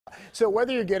So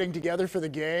whether you're getting together for the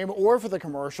game or for the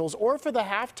commercials or for the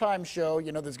halftime show,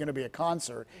 you know there's going to be a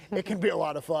concert, it can be a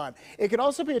lot of fun. It can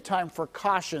also be a time for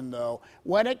caution, though,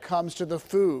 when it comes to the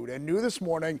food. And new this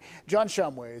morning, John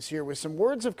Shumway is here with some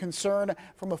words of concern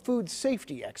from a food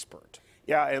safety expert.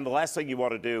 Yeah, and the last thing you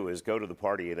want to do is go to the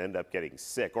party and end up getting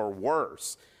sick, or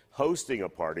worse, hosting a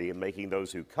party and making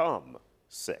those who come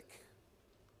sick.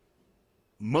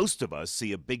 Most of us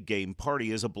see a big game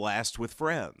party as a blast with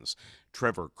friends.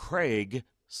 Trevor Craig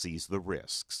sees the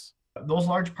risks. Those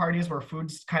large parties where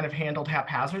food's kind of handled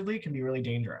haphazardly can be really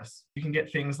dangerous. You can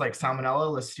get things like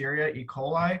salmonella, listeria, E.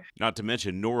 coli. Not to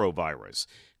mention norovirus.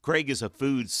 Craig is a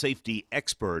food safety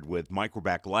expert with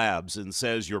Microbac Labs and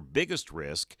says your biggest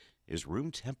risk is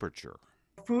room temperature.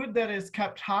 Food that is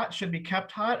kept hot should be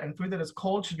kept hot, and food that is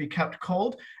cold should be kept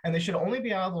cold, and they should only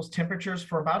be out of those temperatures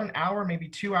for about an hour, maybe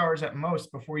 2 hours at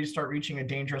most, before you start reaching a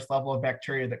dangerous level of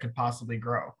bacteria that could possibly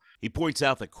grow. He points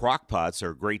out that crock pots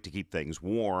are great to keep things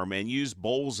warm, and use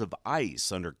bowls of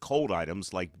ice under cold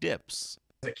items like dips.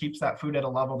 It keeps that food at a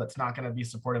level that's not going to be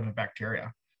supportive of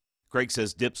bacteria. Craig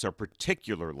says dips are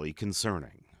particularly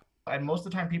concerning. And most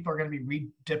of the time, people are going to be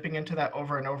re-dipping into that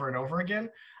over and over and over again.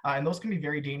 And those can be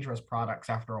very dangerous products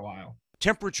after a while.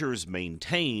 Temperatures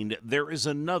maintained, there is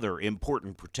another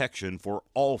important protection for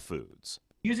all foods.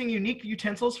 Using unique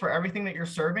utensils for everything that you're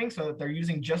serving so that they're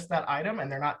using just that item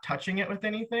and they're not touching it with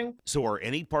anything. So are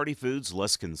any party foods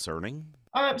less concerning?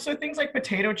 So things like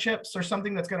potato chips or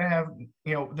something that's going to have,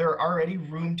 they're already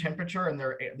room temperature and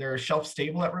they're shelf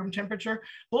stable at room temperature.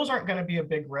 Those aren't going to be a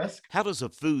big risk. How does a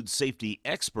food safety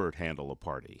expert handle a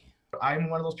party? I'm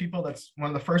one of those people that's one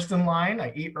of the first in line.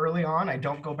 I eat early on. I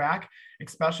don't go back,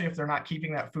 especially if they're not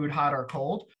keeping that food hot or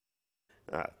cold.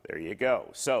 There you go.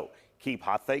 So keep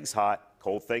hot things hot,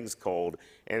 cold things cold,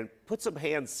 and put some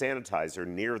hand sanitizer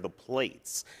near the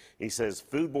plates. He says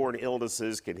foodborne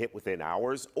illnesses can hit within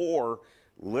hours, or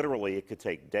literally it could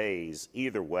take days.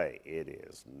 Either way, it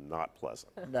is not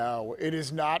pleasant. No, it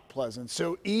is not pleasant.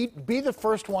 So be the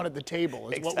first one at the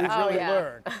table is Exactly. what we've really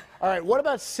learned. All right, what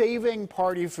about saving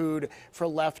party food for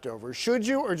leftovers? Should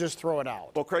you, or just throw it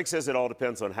out? Well, Craig says it all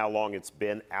depends on how long it's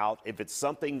been out. If it's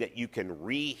something that you can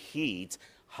reheat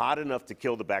hot enough to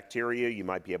kill the bacteria, you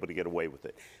might be able to get away with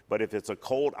it. But if it's a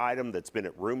cold item that's been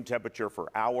at room temperature for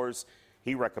hours,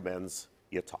 he recommends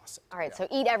you toss it. All right, so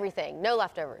eat everything, no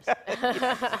leftovers.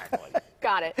 Exactly.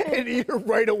 Got it. And eat it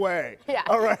right away. Yeah.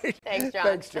 All right. Thanks, John.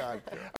 Thanks, John.